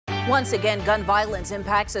Once again, gun violence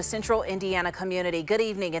impacts a central Indiana community. Good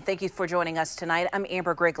evening and thank you for joining us tonight. I'm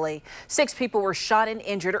Amber Grigley. 6 people were shot and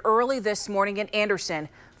injured early this morning in Anderson.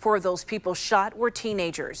 4 of those people shot were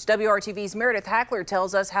teenagers. WRTV's Meredith Hackler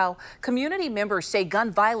tells us how community members say gun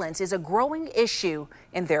violence is a growing issue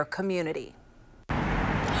in their community.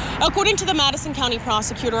 According to the Madison County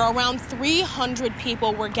prosecutor, around 300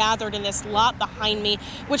 people were gathered in this lot behind me,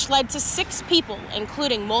 which led to 6 people,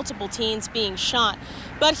 including multiple teens, being shot.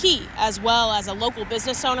 But he, as well as a local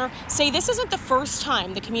business owner, say this isn't the first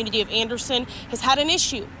time the community of Anderson has had an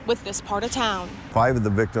issue with this part of town. 5 of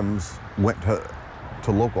the victims went to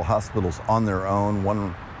local hospitals on their own.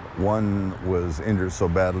 One was injured so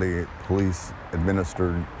badly, police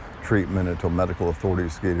administered treatment until medical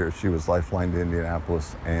authorities get here. She was lifelined to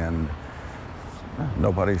Indianapolis, and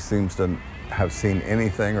nobody seems to have seen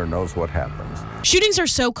anything or knows what happens. Shootings are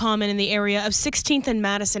so common in the area of 16th and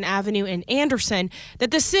Madison Avenue in Anderson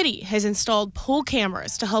that the city has installed poll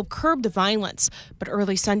cameras to help curb the violence. But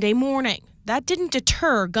early Sunday morning, that didn't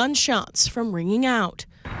deter gunshots from ringing out.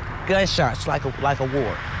 Gunshots like a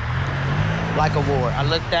war. Like a war. I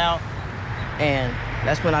looked out, and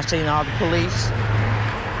that's when I seen all the police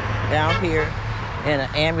down here in an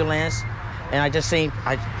ambulance, and I just seen,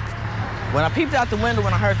 when I peeped out the window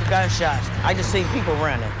when I heard the gunshots, I just seen people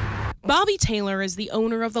running. Bobby Taylor is the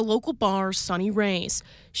owner of the local bar Sunny Ray's.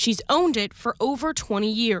 She's owned it for over 20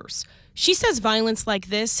 years. She says violence like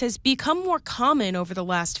this has become more common over the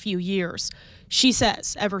last few years. She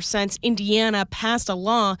says ever since Indiana passed a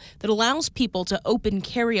law that allows people to open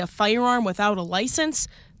carry a firearm without a license,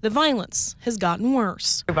 the violence has gotten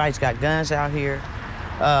worse. Everybody's got guns out here.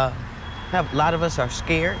 A lot of us are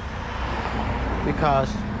scared because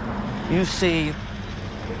you see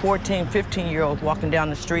 14, 15-year-olds walking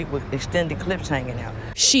down the street with extended clips hanging out.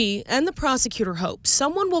 She and the prosecutor hope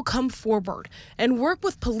someone will come forward and work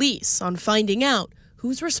with police on finding out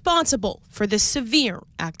who's responsible for this severe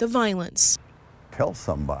act of violence. Tell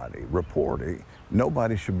somebody, report it.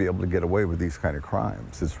 Nobody should be able to get away with these kind of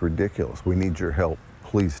crimes. It's ridiculous. We need your help.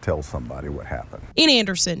 Please tell somebody what happened. In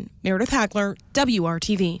Anderson, Meredith Hackler,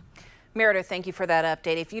 WRTV. Meredith, thank you for that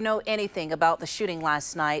update. If you know anything about the shooting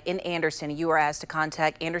last night in Anderson, you are asked to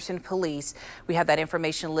contact Anderson Police. We have that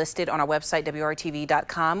information listed on our website,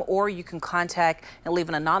 WRTV.com, or you can contact and leave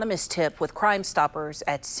an anonymous tip with Crime Stoppers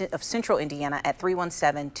of Central Indiana at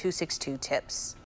 317-262-TIPS.